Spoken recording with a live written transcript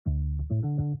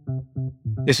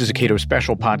This is a Cato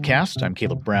Special podcast. I'm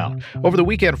Caleb Brown. Over the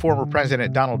weekend, former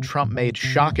President Donald Trump made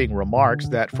shocking remarks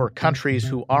that for countries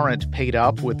who aren't paid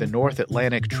up with the North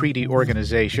Atlantic Treaty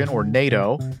Organization, or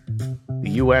NATO,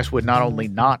 the U.S. would not only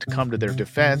not come to their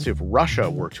defense if Russia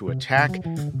were to attack,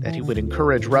 that he would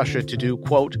encourage Russia to do,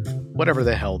 quote, whatever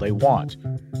the hell they want.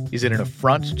 Is it an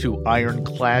affront to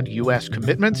ironclad U.S.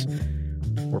 commitments?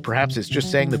 Or perhaps it's just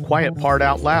saying the quiet part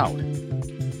out loud?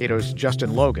 Cato's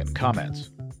Justin Logan comments.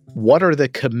 What are the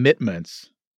commitments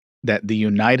that the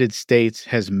United States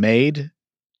has made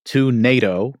to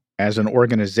NATO as an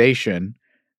organization,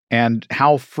 and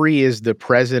how free is the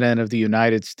President of the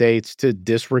United States to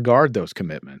disregard those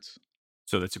commitments?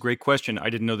 So that's a great question. I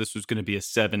didn't know this was going to be a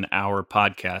 7-hour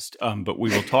podcast, but we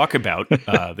will talk about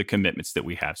the commitments that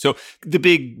we have. So the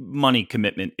big money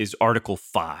commitment is Article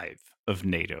 5 of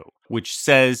NATO, which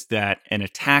says that an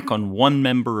attack on one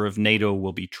member of NATO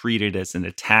will be treated as an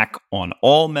attack on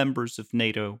all members of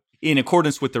NATO. In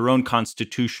accordance with their own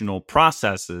constitutional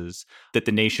processes, that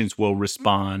the nations will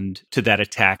respond to that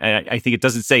attack. I think it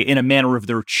doesn't say in a manner of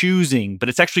their choosing, but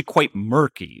it's actually quite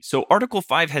murky. So Article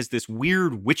 5 has this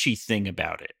weird witchy thing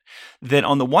about it, that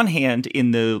on the one hand,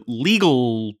 in the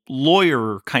legal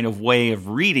lawyer kind of way of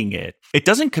reading it, it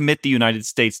doesn't commit the United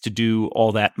States to do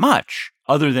all that much,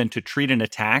 other than to treat an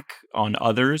attack on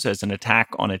others as an attack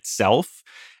on itself,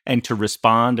 and to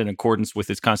respond in accordance with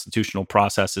its constitutional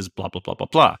processes, blah, blah, blah, blah,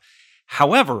 blah.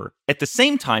 However, at the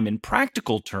same time, in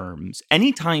practical terms,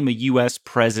 anytime a U.S.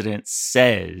 president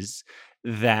says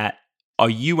that a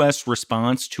U.S.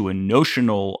 response to a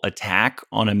notional attack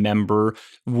on a member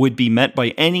would be met by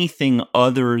anything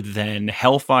other than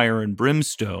hellfire and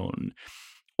brimstone,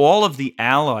 all of the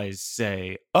allies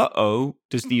say,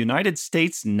 does the United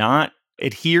States not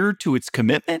adhere to its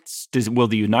commitments? Will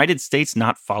the United States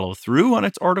not follow through on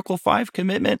its Article 5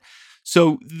 commitment?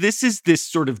 So this is this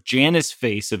sort of Janus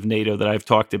face of NATO that I've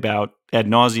talked about ad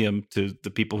nauseum to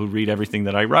the people who read everything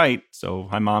that I write. So,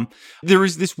 hi, Mom. There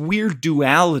is this weird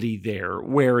duality there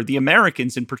where the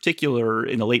Americans, in particular,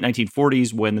 in the late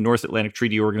 1940s, when the North Atlantic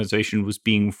Treaty Organization was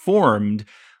being formed,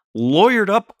 lawyered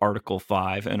up Article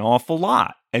 5 an awful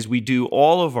lot, as we do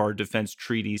all of our defense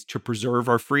treaties, to preserve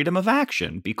our freedom of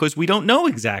action, because we don't know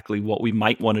exactly what we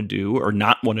might want to do or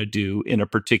not want to do in a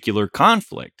particular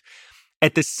conflict.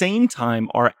 At the same time,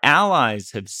 our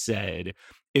allies have said,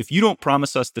 if you don't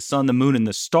promise us the sun, the moon, and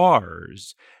the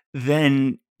stars,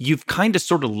 then you've kind of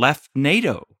sort of left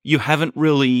NATO. You haven't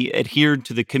really adhered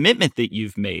to the commitment that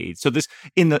you've made. So this,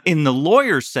 in the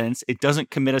lawyer sense, it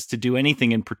doesn't commit us to do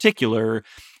anything in particular.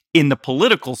 In the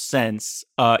political sense,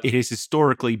 it has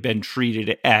historically been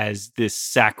treated as this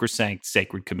sacrosanct,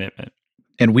 sacred commitment.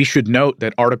 And we should note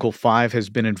that Article 5 has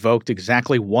been invoked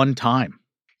exactly one time.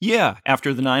 Yeah,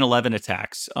 after the 9/11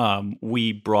 attacks,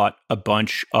 we brought a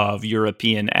bunch of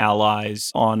European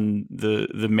allies on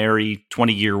the merry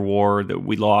 20-year war that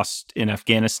we lost in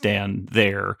Afghanistan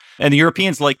there. And the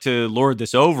Europeans like to lord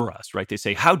this over us, right? They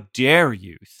say, how dare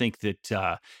you think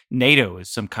that NATO is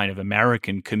some kind of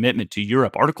American commitment to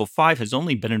Europe? Article 5 has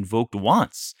only been invoked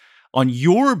once on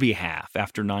your behalf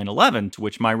after 9/11, to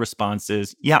which my response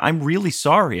is, yeah, I'm really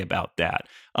sorry about that.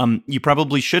 You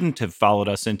probably shouldn't have followed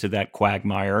us into that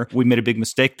quagmire. We made a big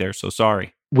mistake there, so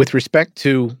sorry. With respect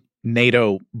to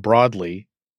NATO broadly,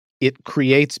 it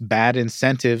creates bad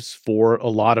incentives for a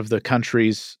lot of the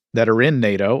countries that are in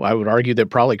NATO. I would argue that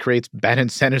probably creates bad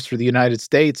incentives for the United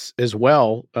States as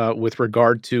well, with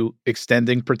regard to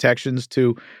extending protections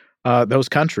to those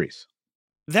countries.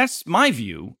 That's my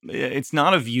view. It's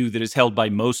not a view that is held by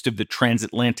most of the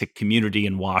transatlantic community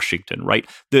in Washington, right?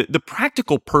 The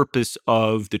practical purpose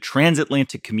of the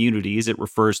transatlantic community, as it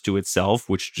refers to itself,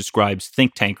 which describes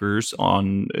think tankers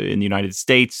in the United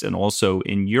States and also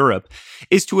in Europe,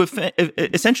 is to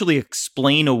essentially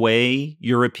explain away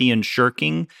European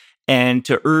shirking and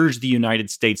to urge the United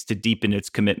States to deepen its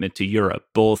commitment to Europe,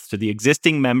 both to the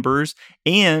existing members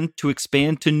and to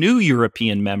expand to new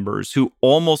European members who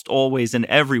almost always and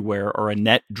everywhere are a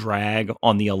net drag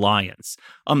on the alliance.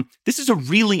 This is a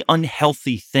really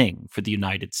unhealthy thing for the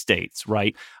United States,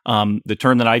 right? The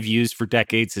term that I've used for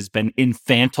decades has been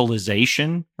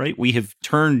infantilization, right? We have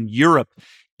turned Europe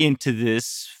into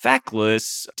this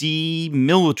feckless,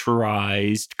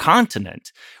 demilitarized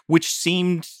continent, which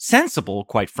seemed sensible,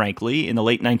 quite frankly, in the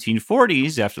late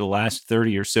 1940s after the last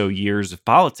 30 or so years of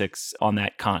politics on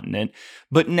that continent.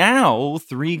 But now,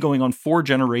 3 going on 4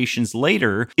 generations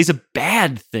later, is a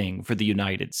bad thing for the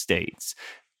United States.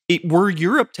 Were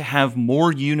Europe to have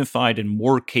more unified and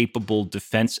more capable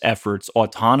defense efforts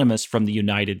autonomous from the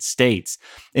United States,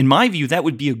 in my view, that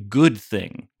would be a good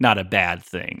thing, not a bad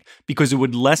thing, because it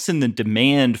would lessen the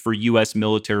demand for U.S.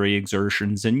 military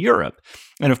exertions in Europe.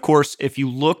 And of course, if you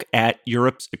look at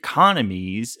Europe's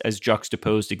economies as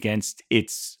juxtaposed against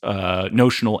its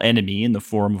notional enemy in the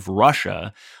form of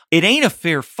Russia, it ain't a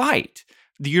fair fight.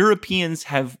 The Europeans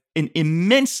have an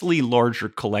immensely larger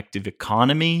collective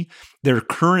economy. Their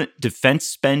current defense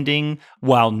spending,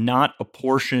 while not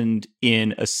apportioned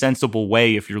in a sensible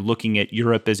way, if you're looking at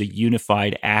Europe as a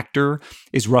unified actor,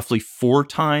 is roughly 4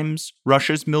 times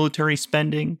Russia's military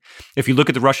spending. If you look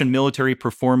at the Russian military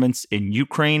performance in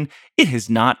Ukraine, it has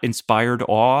not inspired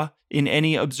awe in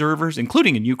any observers,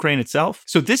 including in Ukraine itself.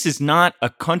 So this is not a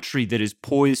country that is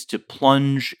poised to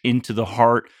plunge into the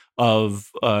heart of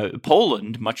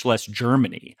Poland, much less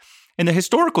Germany. And the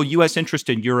historical U.S. interest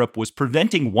in Europe was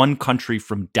preventing one country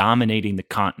from dominating the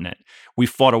continent. We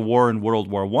fought a war in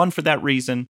World War I for that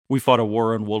reason. We fought a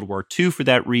war in World War II for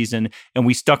that reason. And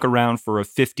we stuck around for a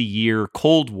 50-year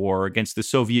Cold War against the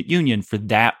Soviet Union for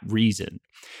that reason.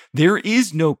 There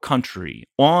is no country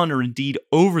on or indeed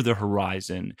over the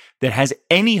horizon that has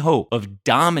any hope of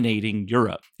dominating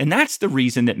Europe. And that's the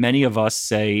reason that many of us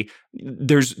say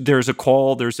there's a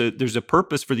call, there's a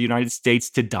purpose for the United States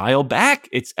to dial back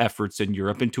its efforts in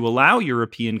Europe and to allow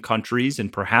European countries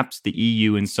and perhaps the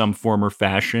EU in some form or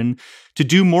fashion to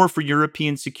do more for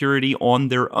European security on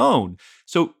their own.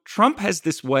 So Trump has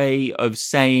this way of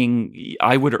saying,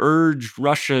 I would urge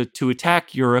Russia to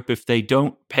attack Europe if they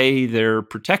don't pay their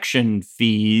protection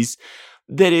fees,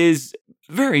 that is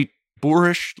very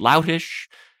boorish, loutish,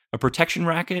 a protection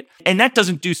racket. And that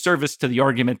doesn't do service to the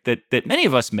argument that many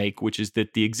of us make, which is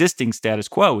that the existing status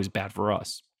quo is bad for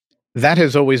us. That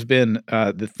has always been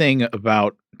the thing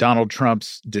about Donald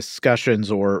Trump's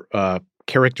discussions or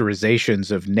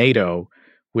characterizations of NATO,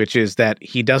 which is that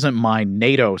he doesn't mind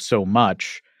NATO so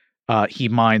much. He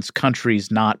minds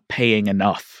countries not paying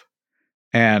enough.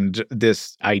 And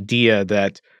this idea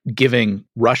that giving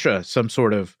Russia some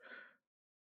sort of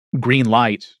green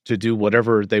light to do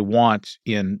whatever they want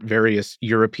in various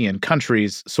European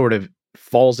countries sort of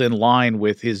falls in line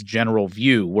with his general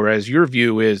view, whereas your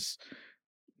view is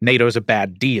NATO's a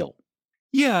bad deal.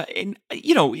 Yeah, and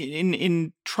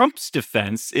in Trump's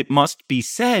defense, it must be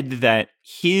said that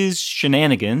his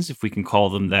shenanigans, if we can call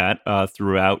them that,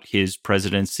 throughout his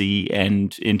presidency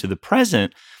and into the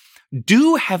present,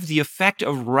 do have the effect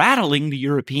of rattling the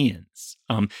Europeans.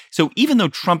 So even though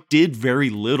Trump did very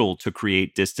little to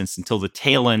create distance until the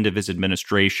tail end of his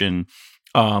administration,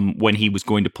 when he was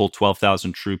going to pull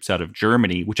 12,000 troops out of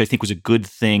Germany, which I think was a good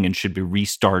thing and should be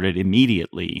restarted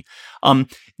immediately,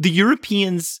 the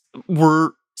Europeans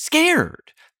were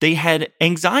scared. They had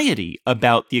anxiety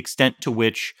about the extent to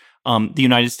which the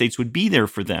United States would be there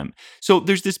for them. So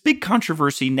there's this big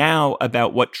controversy now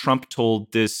about what Trump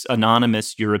told this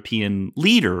anonymous European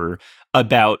leader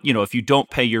about, if you don't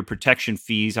pay your protection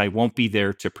fees, I won't be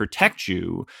there to protect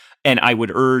you. And I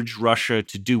would urge Russia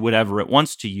to do whatever it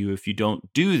wants to you if you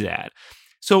don't do that.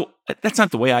 So that's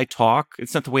not the way I talk.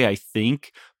 It's not the way I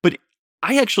think. But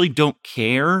I actually don't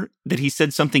care that he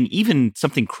said something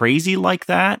crazy like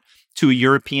that to a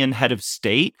European head of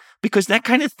state, because that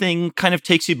kind of thing kind of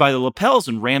takes you by the lapels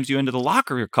and rams you into the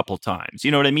locker a couple times.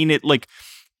 You know what I mean?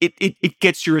 It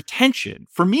gets your attention.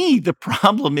 For me, the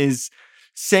problem is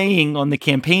saying on the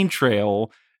campaign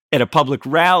trail at a public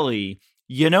rally,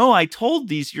 I told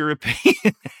these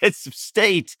European heads of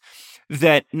state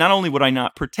that not only would I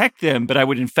not protect them, but I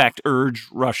would in fact urge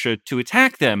Russia to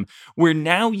attack them, where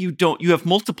now you have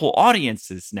multiple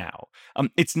audiences now.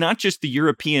 It's not just the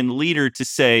European leader to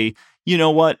say, you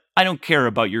know what, I don't care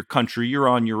about your country, you're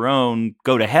on your own,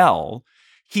 go to hell.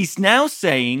 He's now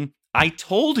saying, I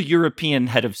told a European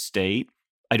head of state,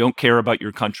 I don't care about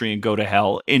your country and go to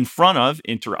hell, in front of,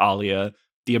 inter alia,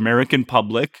 the American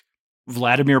public,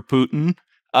 Vladimir Putin,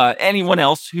 anyone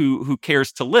else who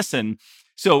cares to listen.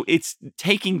 So it's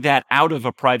taking that out of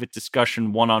a private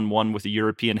discussion one-on-one with a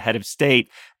European head of state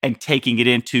and taking it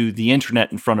into the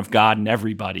internet in front of God and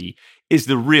everybody is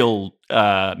the real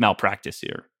malpractice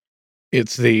here.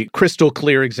 It's the crystal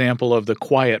clear example of the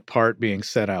quiet part being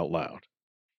said out loud.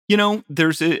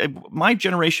 My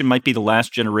generation might be the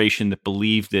last generation that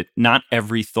believed that not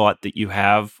every thought that you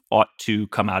have ought to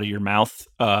come out of your mouth.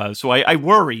 So I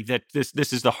worry that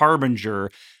this is the harbinger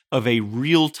of a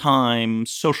real-time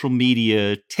social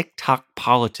media TikTok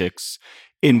politics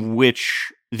in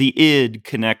which the id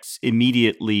connects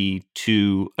immediately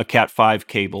to a Cat5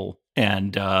 cable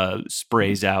and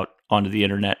sprays out onto the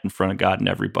internet in front of God and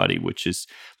everybody, which is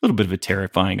a little bit of a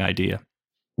terrifying idea.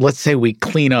 let's say we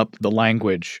clean up the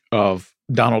language of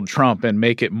Donald Trump and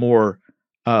make it more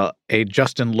a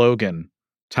Justin Logan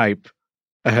type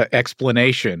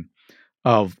explanation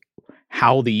of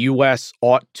how the U.S.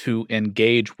 ought to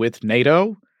engage with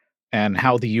NATO and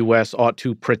how the U.S. ought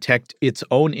to protect its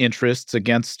own interests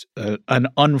against an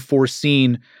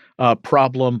unforeseen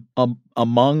problem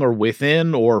among or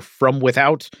within or from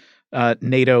without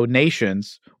NATO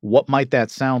nations, what might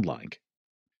that sound like?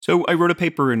 So I wrote a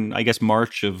paper in, I guess,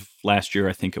 March of last year,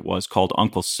 I think it was, called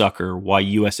Uncle Sucker, Why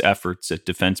U.S. Efforts at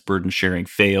Defense Burden Sharing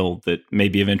Fail, that may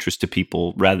be of interest to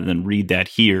people rather than read that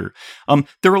here.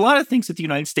 There are a lot of things that the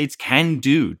United States can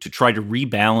do to try to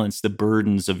rebalance the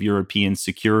burdens of European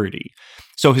security.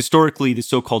 So historically, the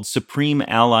so-called Supreme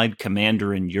Allied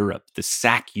Commander in Europe, the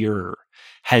SACEUR,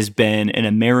 has been an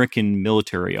American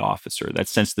military officer. That's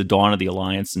since the dawn of the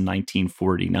alliance in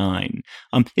 1949.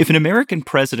 If an American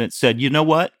president said, you know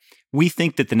what, we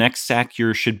think that the next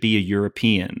SACEUR should be a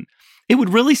European, it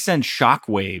would really send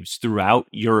shockwaves throughout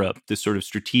Europe, the sort of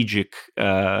strategic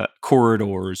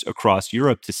corridors across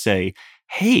Europe to say,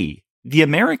 hey, the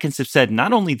Americans have said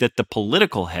not only that the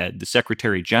political head, the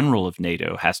Secretary General of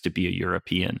NATO, has to be a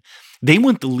European, they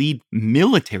want the lead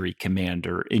military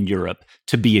commander in Europe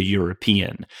to be a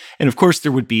European. And of course,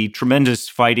 there would be tremendous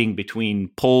fighting between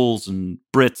Poles and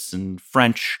Brits and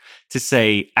French to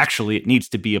say, actually, it needs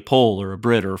to be a Pole or a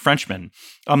Brit or a Frenchman.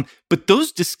 But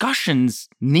those discussions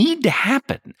need to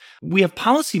happen. We have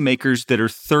policymakers that are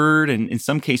third and in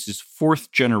some cases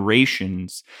fourth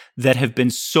generations that have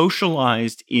been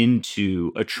socialized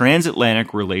into a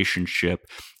transatlantic relationship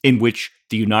in which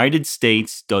the United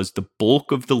States does the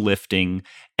bulk of the lifting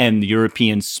and the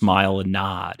Europeans smile and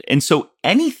nod. And so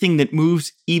anything that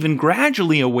moves even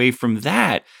gradually away from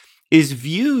that is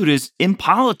viewed as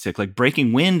impolitic, like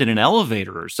breaking wind in an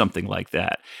elevator or something like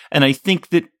that. And I think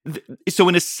that, so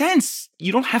in a sense,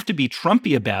 you don't have to be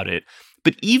Trumpy about it,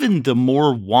 but even the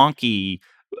more wonky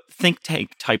think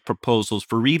tank type proposals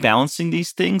for rebalancing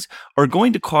these things are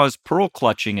going to cause pearl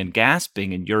clutching and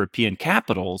gasping in European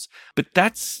capitals. But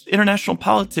that's international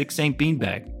politics ain't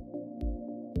beanbag.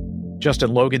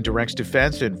 Justin Logan directs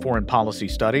defense and foreign policy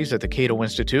studies at the Cato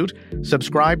Institute.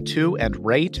 Subscribe to and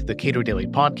rate the Cato Daily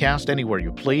Podcast anywhere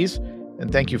you please.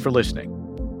 And thank you for listening.